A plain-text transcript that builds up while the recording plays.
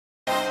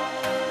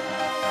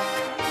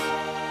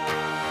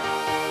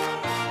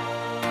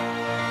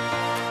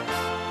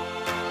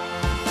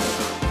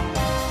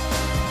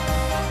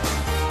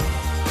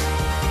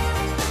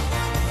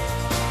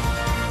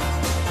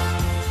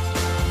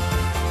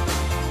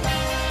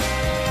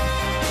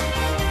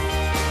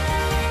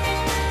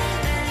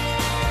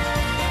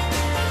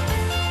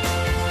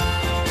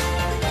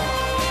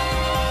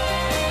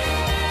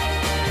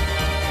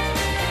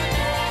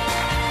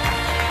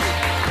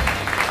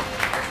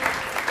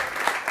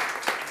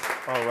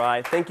All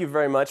right. Thank you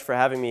very much for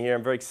having me here.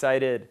 I'm very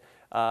excited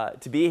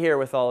to be here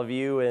with all of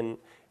you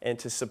and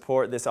to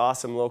support this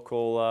awesome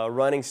local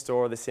running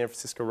store, the San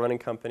Francisco Running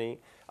Company.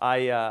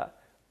 I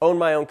own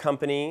my own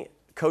company,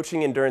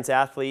 coaching endurance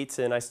athletes,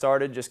 and I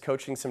started just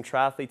coaching some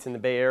triathletes in the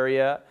Bay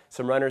Area,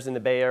 some runners in the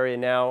Bay Area.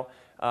 Now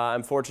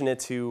I'm fortunate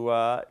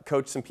to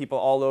coach some people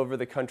all over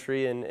the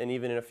country and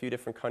even in a few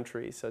different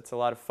countries. So it's a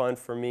lot of fun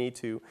for me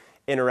to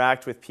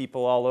interact with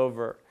people all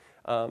over.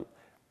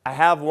 I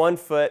have one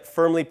foot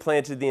firmly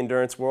planted in the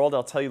endurance world.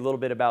 I'll tell you a little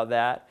bit about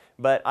that.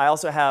 But I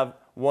also have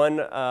one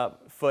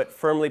foot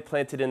firmly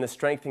planted in the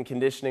strength and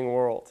conditioning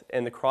world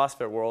and the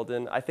CrossFit world.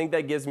 And I think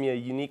that gives me a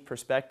unique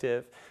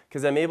perspective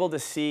because I'm able to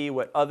see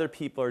what other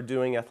people are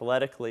doing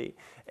athletically.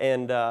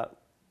 And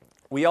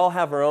we all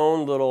have our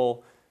own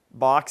little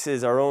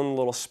boxes, our own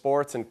little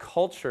sports and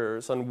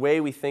cultures on the way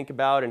we think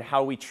about and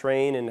how we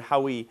train and how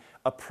we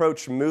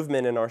approach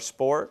movement in our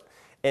sport.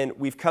 And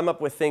we've come up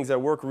with things that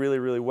work really,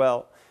 really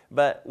well.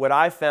 But what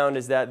I found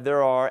is that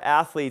there are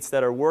athletes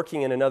that are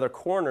working in another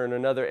corner, in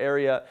another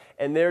area,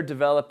 and they're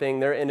developing,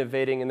 they're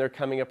innovating, and they're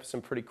coming up with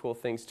some pretty cool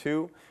things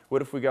too.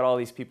 What if we got all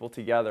these people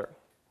together?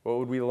 What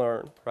would we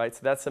learn, right? So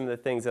that's some of the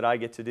things that I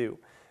get to do.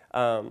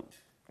 A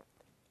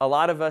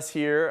lot of us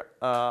here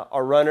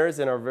are runners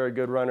and are very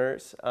good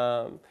runners.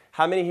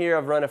 How many here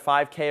have run a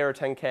 5K or a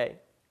 10K?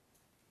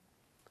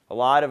 A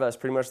lot of us,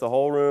 pretty much the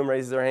whole room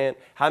raises their hand.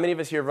 How many of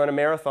us here have run a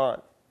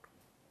marathon?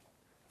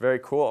 Very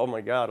cool. Oh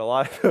my God, a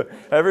lot.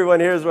 Everyone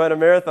here has run a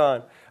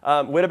marathon.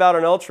 What about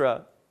an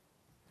ultra?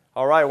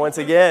 All right, once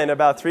again,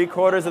 about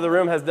 3/4 of the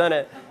room has done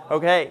it.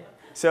 Okay,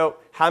 so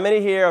how many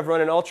here have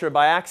run an ultra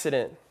by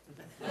accident?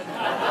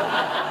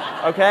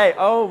 Okay,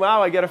 oh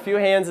wow, I got a few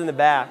hands in the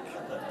back.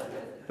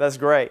 That's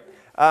great.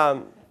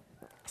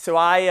 So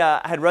I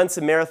had run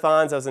some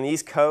marathons. I was on the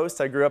East Coast.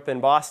 I grew up in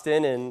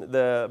Boston, and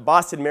the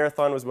Boston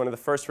Marathon was one of the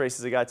first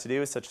races I got to do. It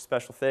was such a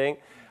special thing.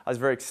 I was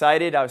very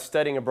excited. I was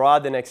studying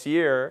abroad the next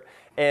year,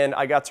 and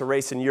I got to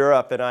race in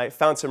Europe, and I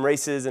found some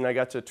races, and I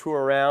got to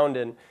tour around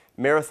and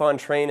marathon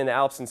train in the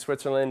Alps in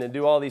Switzerland and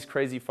do all these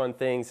crazy fun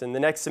things. And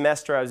the next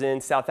semester, I was in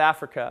South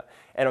Africa,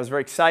 and I was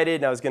very excited,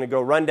 and I was going to go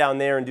run down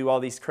there and do all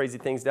these crazy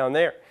things down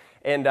there.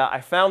 And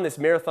I found this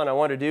marathon I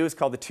wanted to do. It's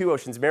called the Two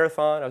Oceans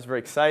Marathon. I was very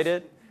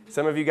excited.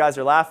 Some of you guys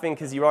are laughing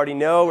because you already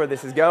know where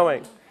this is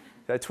going.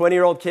 That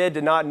 20-year-old kid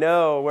did not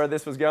know where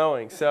this was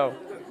going. So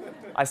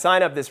I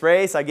sign up this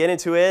race, I get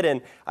into it,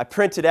 and I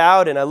print it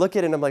out, and I look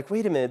at it, and I'm like,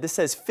 wait a minute, this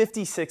says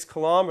 56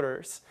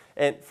 kilometers.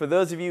 And for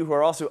those of you who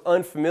are also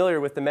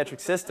unfamiliar with the metric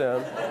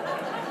system,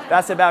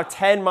 that's about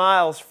 10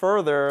 miles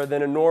further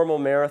than a normal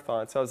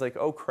marathon. So I was like,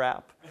 oh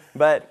crap.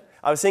 But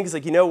I was thinking, it's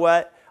like, you know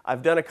what?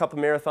 I've done a couple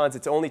marathons.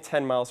 It's only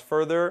 10 miles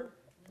further.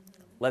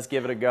 Let's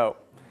give it a go.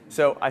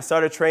 So I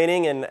started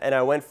training, and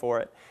I went for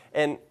it.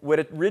 And what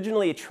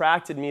originally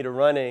attracted me to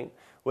running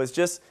was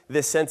just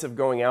this sense of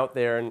going out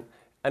there.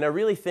 And I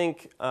really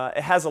think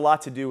it has a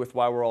lot to do with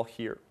why we're all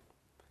here.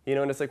 You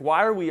know, and it's like,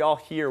 why are we all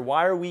here?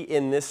 Why are we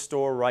in this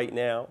store right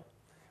now?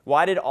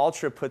 Why did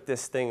Altra put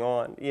this thing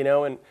on? You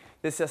know, and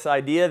this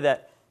idea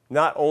that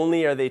not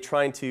only are they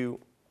trying to,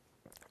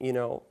 you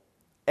know,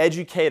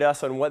 educate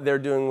us on what they're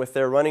doing with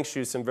their running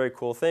shoes, some very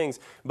cool things,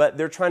 but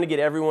they're trying to get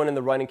everyone in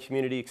the running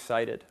community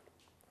excited,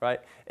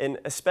 right? And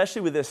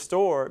especially with this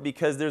store,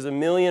 because there's a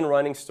million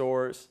running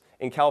stores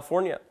in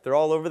California. They're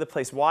all over the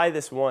place. Why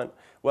this one?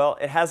 Well,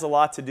 it has a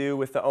lot to do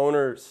with the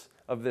owners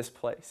of this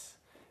place.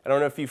 I don't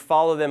know if you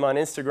follow them on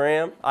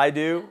Instagram. I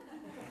do.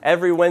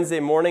 Every Wednesday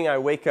morning I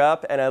wake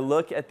up and I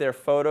look at their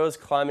photos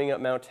climbing up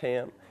Mount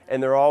Tam.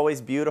 And they're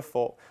always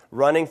beautiful,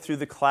 running through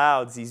the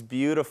clouds, these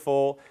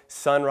beautiful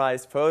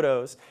sunrise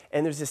photos.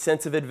 And there's a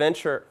sense of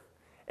adventure.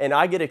 And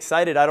I get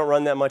excited. I don't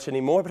run that much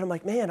anymore, but I'm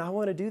like, man, I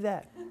want to do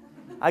that.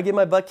 I get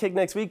my butt kicked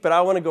next week, but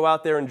I want to go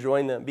out there and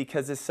join them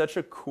because it's such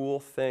a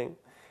cool thing.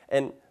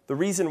 And the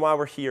reason why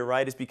we're here,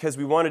 right, is because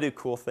we want to do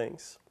cool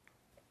things.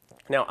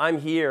 Now, I'm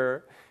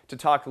here to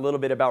talk a little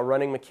bit about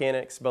running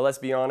mechanics, but let's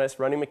be honest,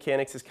 running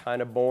mechanics is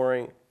kind of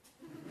boring,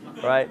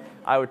 right?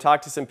 I would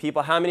talk to some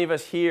people. How many of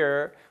us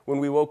here, when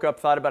we woke up,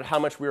 thought about how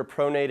much we were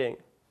pronating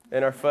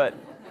in our foot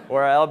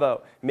or our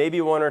elbow? Maybe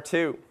one or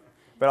two,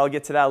 but I'll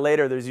get to that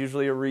later. There's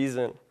usually a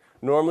reason.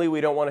 Normally,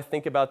 we don't want to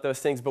think about those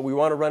things, but we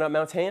want to run up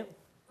Mount Tam.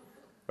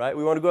 Right?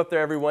 We want to go up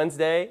there every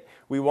Wednesday.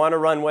 We want to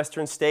run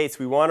Western States.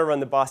 We want to run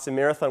the Boston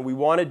Marathon. We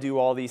want to do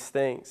all these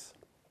things.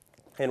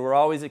 And we're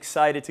always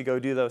excited to go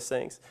do those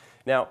things.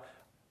 Now,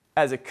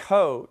 as a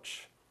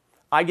coach,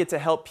 I get to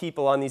help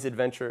people on these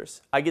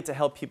adventures. I get to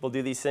help people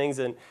do these things,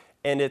 and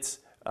it's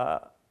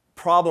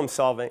problem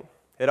solving.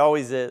 It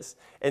always is.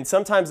 And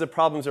sometimes the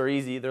problems are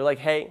easy. They're like,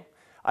 hey,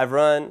 I've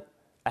run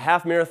a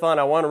half marathon.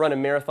 I want to run a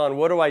marathon.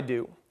 What do I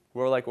do?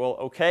 We're like, well,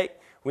 okay.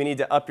 We need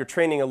to up your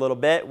training a little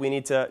bit. We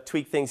need to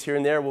tweak things here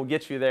and there. We'll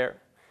get you there.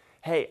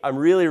 Hey, I'm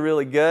really,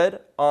 really good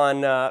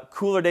on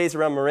cooler days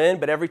around Marin,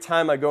 but every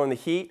time I go in the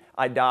heat,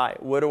 I die.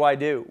 What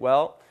do?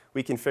 Well,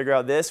 we can figure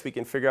out this. We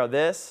can figure out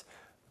this.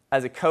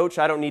 As a coach,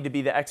 I don't need to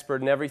be the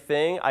expert in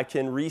everything. I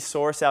can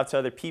resource out to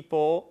other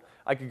people.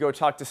 I could go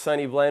talk to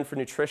Sunny Blend for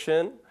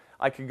nutrition.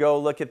 I could go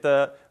look at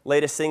the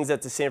latest things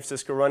that the San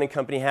Francisco Running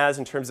Company has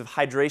in terms of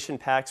hydration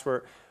packs,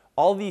 where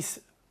all these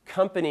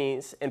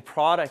companies and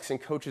products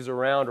and coaches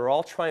around are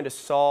all trying to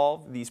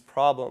solve these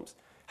problems,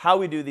 how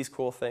we do these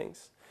cool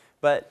things.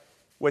 But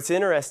what's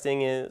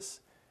interesting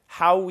is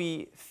how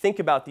we think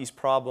about these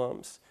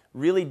problems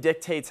really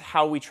dictates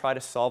how we try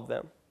to solve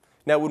them.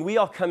 Now, when we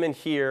all come in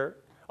here,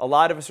 a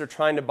lot of us are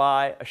trying to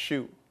buy a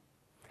shoe.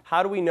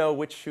 How do we know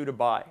which shoe to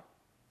buy?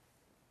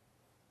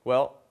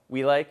 Well,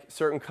 we like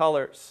certain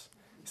colors,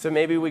 so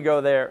maybe we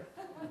go there,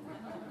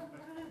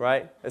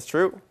 right? That's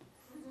true.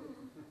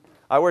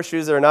 I wear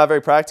shoes that are not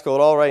very practical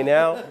at all right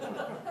now,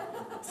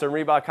 some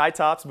Reebok high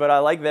tops, but I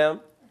like them,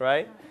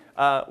 right?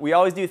 We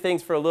always do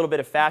things for a little bit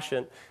of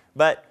fashion,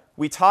 but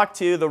we talk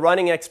to the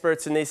running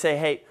experts and they say,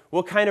 hey,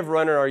 what kind of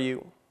runner are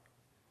you?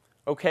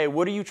 Okay,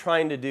 what are you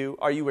trying to do?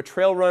 Are you a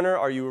trail runner?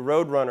 Are you a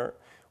road runner?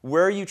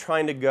 Where are you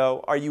trying to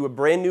go? Are you a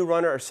brand new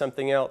runner or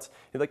something else?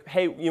 You're like,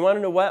 hey, you want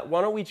to know what?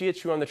 Why don't we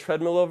get you on the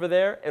treadmill over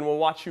there and we'll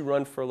watch you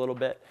run for a little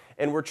bit.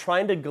 And we're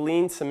trying to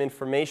glean some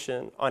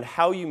information on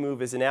how you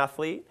move as an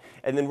athlete,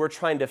 and then we're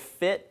trying to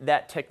fit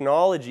that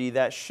technology,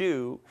 that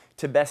shoe,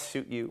 to best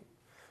suit you.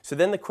 So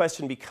then the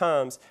question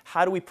becomes,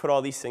 how do we put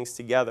all these things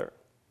together?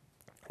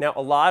 Now,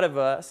 a lot of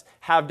us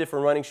have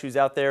different running shoes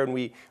out there, and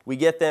we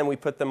get them, we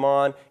put them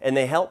on, and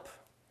they help,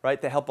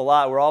 right? They help a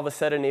lot. We're all of a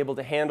sudden able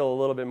to handle a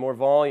little bit more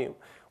volume.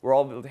 We're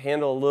all able to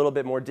handle a little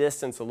bit more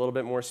distance, a little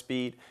bit more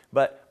speed,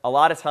 but a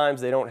lot of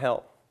times they don't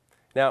help.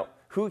 Now,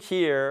 who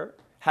here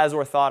has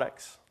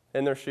orthotics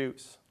in their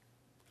shoes?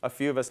 A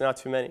few of us, not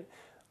too many.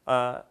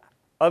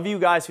 Of you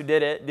guys who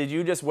did it, did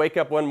you just wake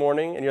up one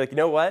morning and you're like, you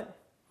know what?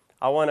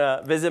 I want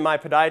to visit my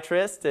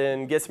podiatrist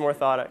and get some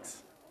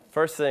orthotics.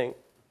 First thing.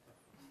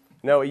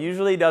 No, it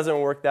usually doesn't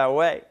work that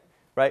way,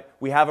 right?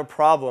 We have a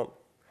problem.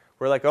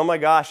 We're like, oh my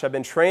gosh, I've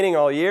been training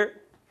all year.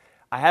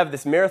 I have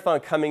this marathon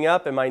coming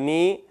up and my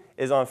knee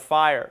is on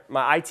fire.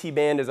 My IT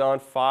band is on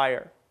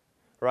fire,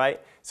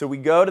 right? So we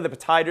go to the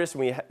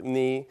podiatrist and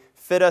they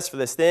fit us for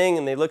this thing,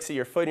 and they look at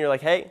your foot and you're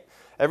like, hey,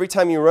 every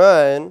time you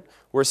run,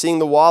 we're seeing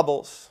the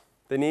wobbles.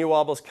 The knee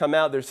wobbles come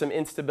out. There's some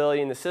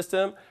instability in the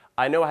system.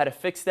 I know how to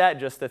fix that,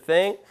 just the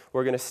thing.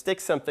 We're going to stick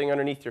something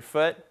underneath your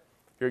foot.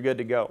 You're good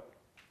to go.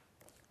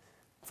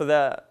 For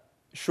the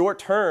short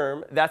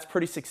term, that's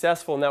pretty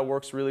successful and that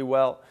works really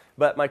well.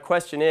 But my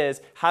question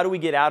is, how do we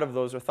get out of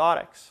those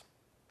orthotics?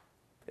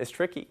 It's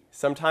tricky.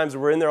 Sometimes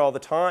we're in there all the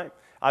time.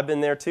 I've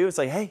been there too. It's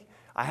like, hey,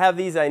 I have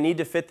these. I need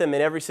to fit them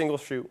in every single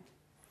shoe.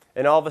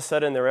 And all of a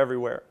sudden, they're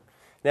everywhere.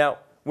 Now,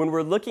 when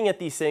we're looking at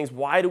these things,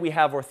 why do we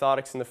have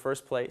orthotics in the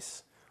first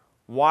place?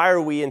 Why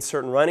are we in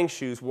certain running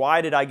shoes?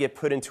 Why did I get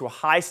put into a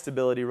high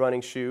stability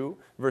running shoe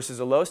versus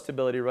a low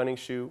stability running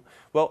shoe?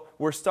 Well,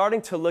 we're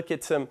starting to look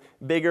at some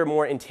bigger,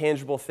 more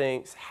intangible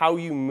things, how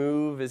you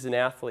move as an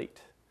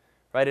athlete,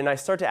 right? And I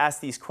start to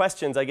ask these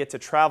questions. I get to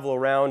travel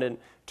around and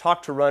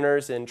talk to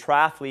runners and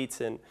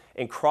triathletes and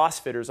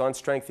CrossFitters on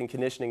strength and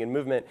conditioning and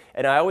movement.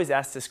 And I always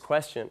ask this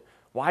question,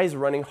 why is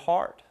running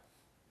hard?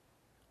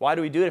 Why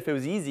do we do it? If it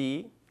was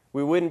easy,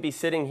 we wouldn't be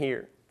sitting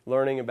here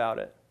learning about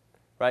it.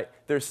 Right?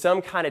 There's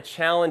some kind of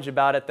challenge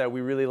about it that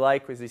we really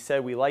like. As he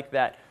said, we like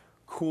that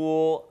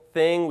cool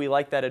thing. We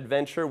like that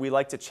adventure. We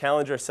like to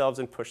challenge ourselves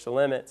and push the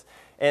limits.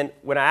 And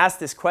when I ask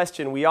this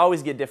question, we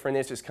always get different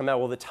answers come out.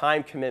 Well, the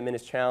time commitment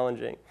is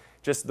challenging.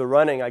 Just the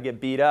running, I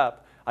get beat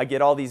up. I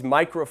get all these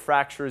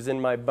microfractures in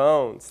my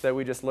bones that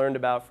we just learned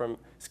about from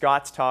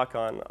Scott's talk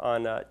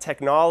on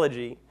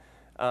technology.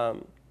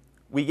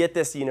 We get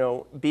this,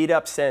 beat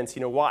up sense.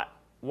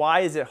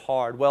 Why is it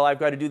hard? Well, I've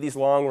got to do these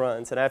long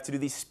runs, and I have to do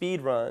these speed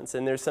runs,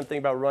 and there's something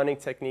about running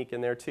technique in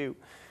there too.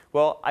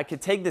 Well, I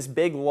could take this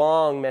big,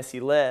 long,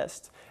 messy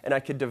list, and I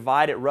could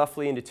divide it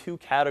roughly into two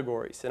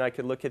categories. And I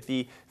could look at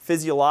the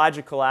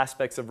physiological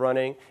aspects of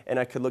running, and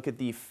I could look at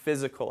the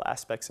physical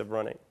aspects of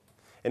running.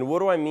 And what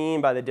do I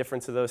mean by the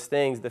difference of those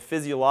things? The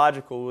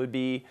physiological would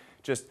be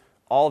just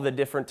all the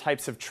different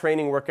types of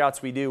training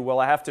workouts we do. Well,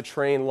 I have to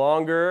train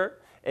longer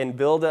and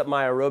build up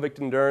my aerobic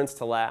endurance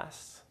to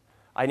last.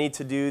 I need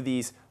to do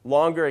these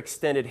longer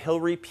extended hill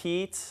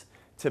repeats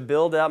to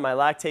build up my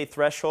lactate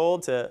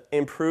threshold to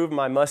improve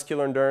my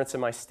muscular endurance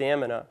and my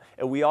stamina.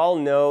 And we all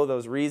know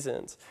those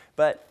reasons.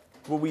 But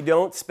what we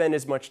don't spend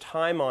as much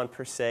time on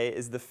per se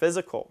is the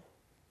physical.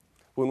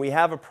 When we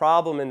have a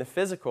problem in the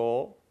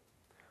physical,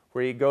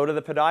 we go to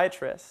the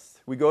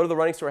podiatrist. We go to the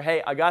running store.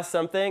 Hey, I got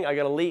something. I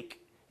got a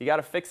leak. You got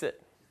to fix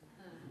it.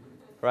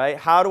 Right?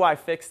 How do I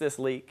fix this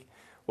leak?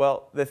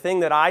 Well, the thing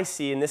that I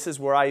see, and this is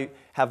where I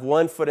have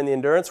one foot in the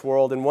endurance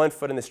world and one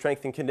foot in the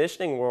strength and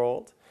conditioning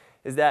world,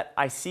 is that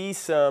I see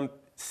some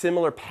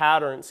similar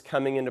patterns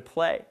coming into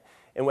play.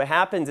 And what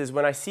happens is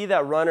when I see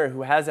that runner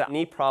who has that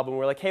knee problem,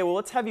 we're like, hey, well,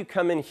 let's have you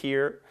come in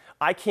here.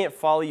 I can't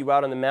follow you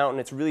out on the mountain.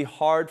 It's really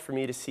hard for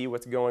me to see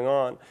what's going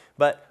on.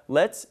 But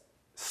let's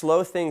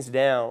slow things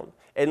down,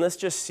 and let's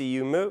just see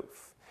you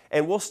move.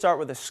 And we'll start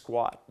with a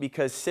squat,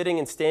 because sitting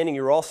and standing,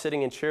 you're all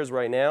sitting in chairs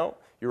right now.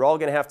 You're all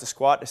going to have to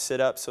squat to sit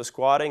up, so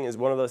squatting is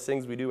one of those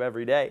things we do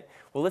every day.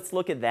 Well, let's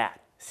look at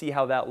that, see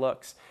how that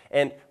looks.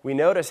 And we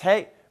notice,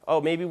 hey, oh,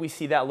 maybe we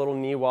see that little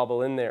knee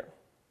wobble in there.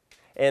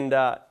 And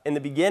in the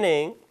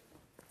beginning,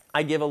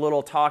 I give a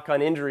little talk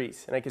on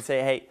injuries. And I can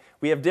say, hey,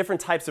 we have different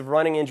types of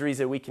running injuries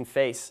that we can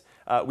face.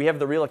 We have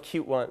the real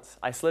acute ones.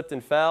 I slipped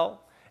and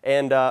fell,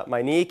 and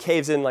my knee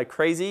caves in like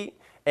crazy,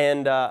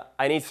 and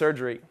I need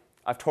surgery.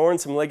 I've torn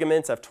some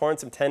ligaments. I've torn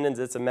some tendons.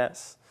 It's a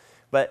mess.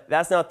 But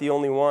that's not the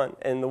only one.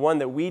 And the one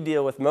that we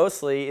deal with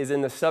mostly is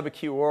in the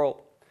subacute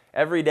world.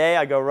 Every day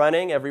I go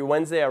running. Every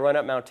Wednesday I run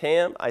up Mount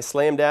Tam. I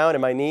slam down,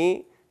 and my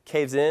knee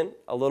caves in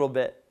a little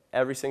bit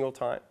every single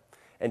time.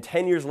 And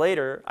 10 years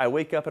later, I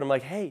wake up and I'm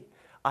like, hey,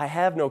 I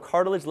have no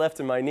cartilage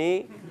left in my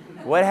knee.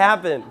 What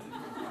happened?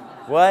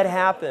 What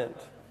happened?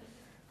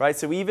 Right?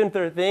 So even if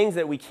there are things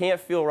that we can't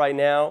feel right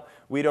now,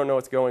 we don't know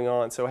what's going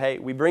on. So hey,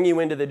 we bring you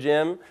into the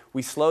gym,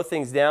 we slow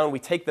things down, we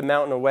take the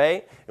mountain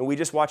away, and we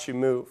just watch you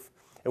move.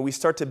 And we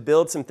start to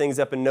build some things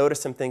up and notice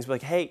some things. We're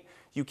like, hey,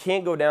 you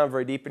can't go down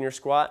very deep in your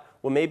squat.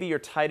 Well, maybe you're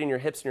tight in your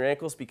hips and your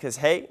ankles because,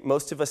 hey,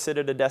 most of us sit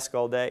at a desk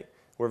all day.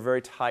 We're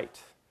very tight.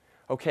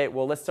 Okay,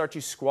 well, let's start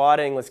you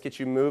squatting. Let's get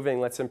you moving.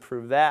 Let's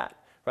improve that.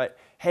 Right?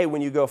 Hey,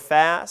 when you go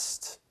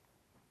fast,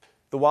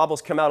 the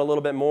wobbles come out a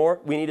little bit more.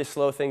 We need to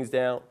slow things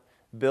down.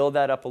 Build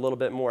that up a little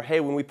bit more. Hey,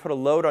 when we put a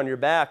load on your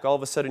back, all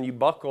of a sudden you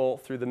buckle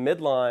through the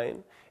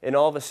midline, and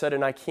all of a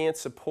sudden I can't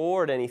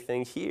support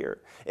anything here.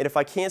 And if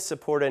I can't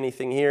support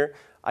anything here,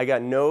 I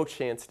got no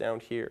chance down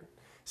here.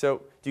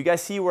 So do you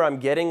guys see where I'm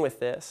getting with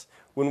this?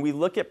 When we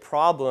look at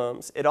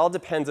problems, it all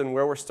depends on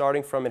where we're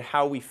starting from and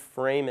how we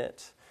frame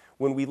it.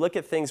 When we look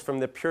at things from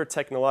the pure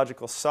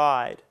technological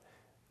side,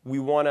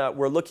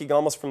 we're looking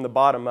almost from the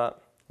bottom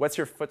up. What's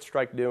your foot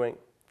strike doing?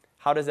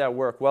 How does that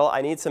work? Well,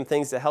 I need some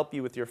things to help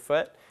you with your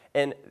foot.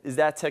 And is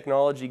that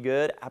technology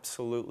good?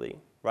 Absolutely,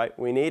 right?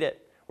 We need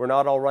it. We're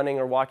not all running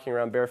or walking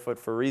around barefoot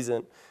for a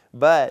reason.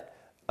 But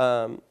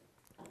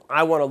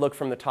I want to look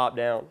from the top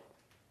down.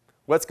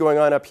 What's going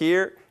on up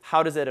here?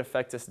 How does it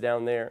affect us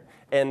down there?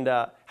 And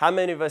how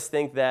many of us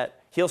think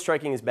that heel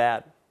striking is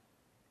bad?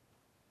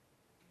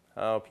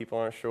 Oh, people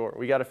aren't sure.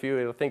 We got a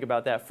few to think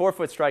about that.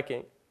 Forefoot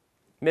striking,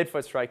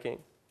 midfoot striking.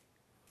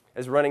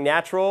 Is running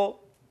natural,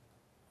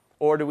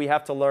 or do we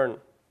have to learn?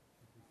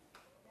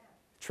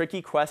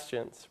 Tricky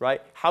questions,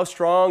 right? How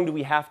strong do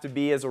we have to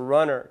be as a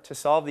runner to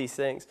solve these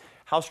things?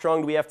 How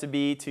strong do we have to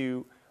be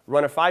to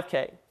run a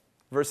 5K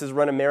versus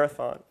run a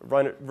marathon,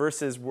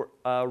 versus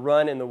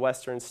run in the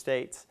Western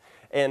states?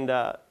 And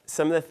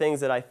some of the things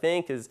that I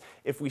think is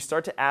if we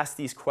start to ask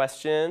these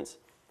questions,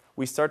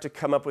 we start to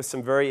come up with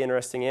some very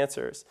interesting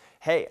answers.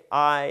 Hey,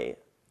 I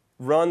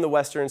run the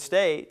Western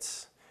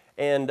states,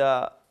 and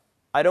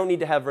I don't need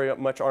to have very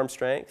much arm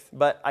strength,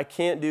 but I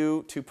can't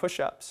do 2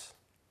 push-ups.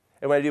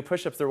 And when I do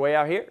push-ups, they're way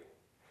out here.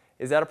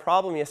 Is that a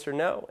problem, yes or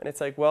no? And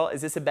it's like, well,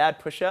 is this a bad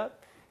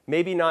push-up?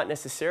 Maybe not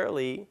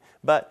necessarily,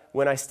 but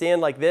when I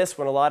stand like this,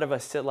 when a lot of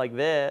us sit like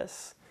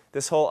this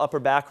whole upper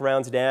back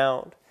rounds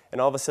down, and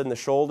all of a sudden the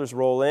shoulders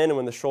roll in, and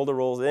when the shoulder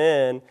rolls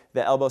in,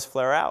 the elbows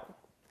flare out.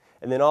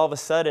 And then all of a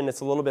sudden, it's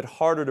a little bit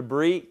harder to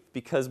breathe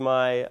because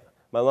my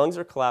lungs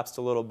are collapsed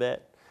a little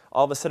bit.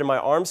 All of a sudden, my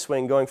arm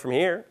swing going from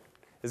here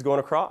is going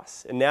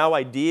across. And now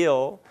I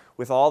deal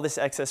with all this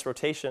excess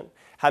rotation.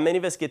 How many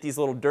of us get these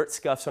little dirt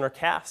scuffs on our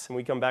calves when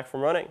we come back from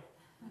running?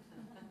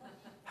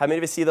 How many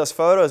of us see those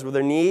photos where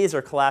their knees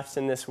are collapsed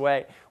in this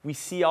way? We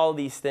see all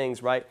these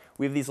things, right?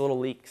 We have these little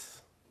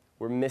leaks.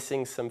 We're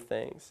missing some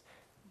things.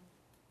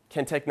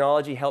 Can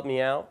technology help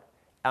me out?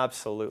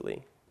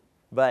 Absolutely.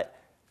 But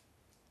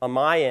on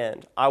my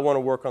end, I want to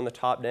work on the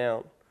top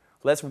down.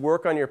 Let's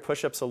work on your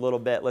push-ups a little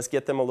bit. Let's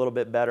get them a little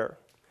bit better.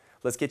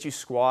 Let's get you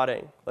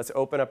squatting. Let's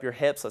open up your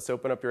hips. Let's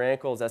open up your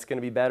ankles. That's going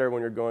to be better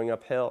when you're going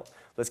uphill.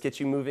 Let's get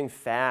you moving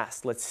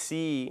fast. Let's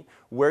see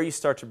where you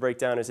start to break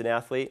down as an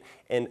athlete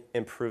and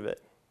improve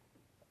it.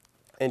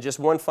 And just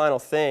one final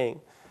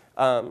thing.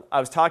 I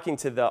was talking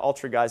to the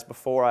Ultra guys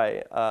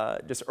before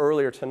just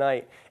earlier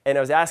tonight, and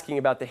I was asking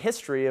about the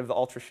history of the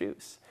Ultra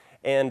shoes.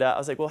 And I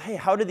was like, well, hey,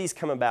 how did these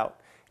come about?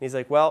 And he's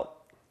like, well,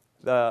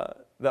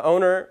 the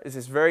owner is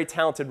this very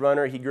talented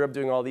runner. He grew up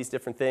doing all these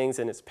different things,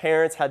 and his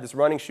parents had this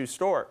running shoe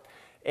store.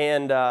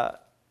 And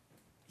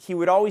he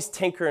would always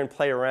tinker and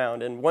play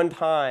around. And one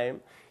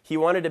time, he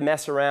wanted to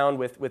mess around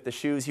with the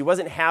shoes. He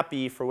wasn't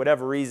happy for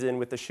whatever reason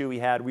with the shoe he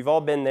had. We've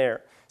all been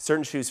there.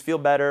 Certain shoes feel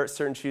better.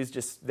 Certain shoes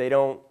just, they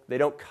don't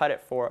cut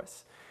it for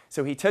us.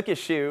 So he took his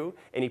shoe,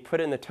 and he put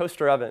it in the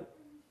toaster oven.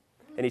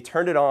 And he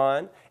turned it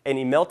on, and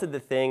he melted the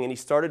thing, and he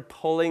started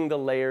pulling the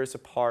layers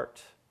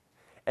apart.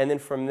 And then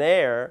from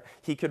there,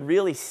 he could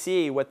really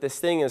see what this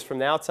thing is from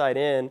the outside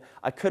in.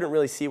 I couldn't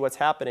really see what's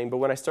happening, but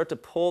when I start to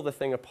pull the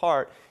thing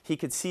apart, he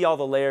could see all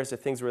the layers of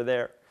things were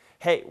there.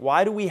 Hey,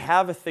 why do we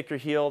have a thicker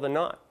heel than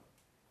not?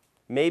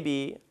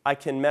 Maybe I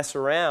can mess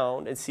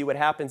around and see what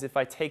happens if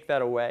I take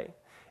that away.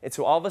 And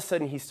so all of a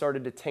sudden, he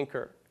started to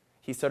tinker.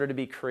 He started to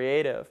be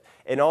creative.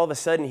 And all of a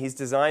sudden, he's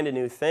designed a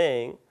new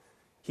thing.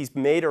 He's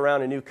made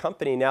around a new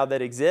company now that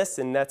exists,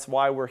 and that's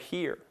why we're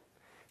here.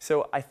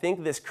 So I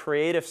think this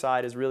creative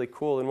side is really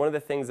cool. And one of the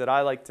things that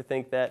I like to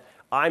think that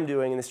I'm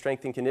doing in the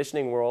strength and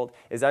conditioning world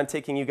is I'm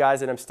taking you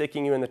guys and I'm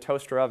sticking you in the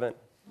toaster oven.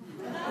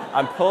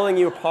 I'm pulling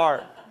you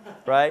apart,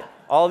 right?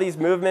 All these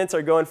movements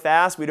are going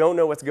fast. We don't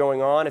know what's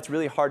going on. It's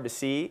really hard to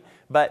see.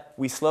 But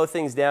we slow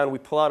things down. We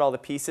pull out all the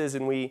pieces,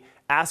 and we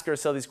ask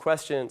ourselves these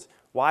questions.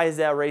 Why is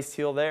that raised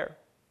heel there?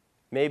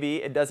 Maybe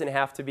it doesn't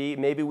have to be.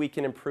 Maybe we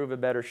can improve a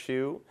better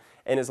shoe.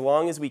 And as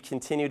long as we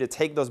continue to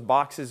take those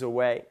boxes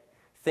away,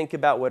 think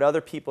about what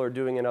other people are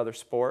doing in other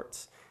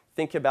sports,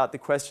 think about the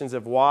questions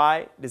of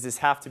why does this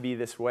have to be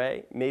this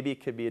way? Maybe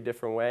it could be a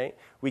different way.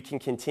 We can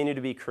continue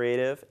to be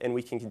creative, and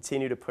we can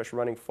continue to push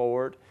running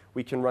forward.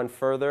 We can run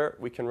further.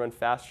 We can run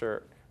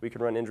faster. We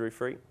can run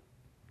injury-free.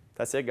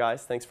 That's it,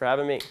 guys. Thanks for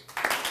having me.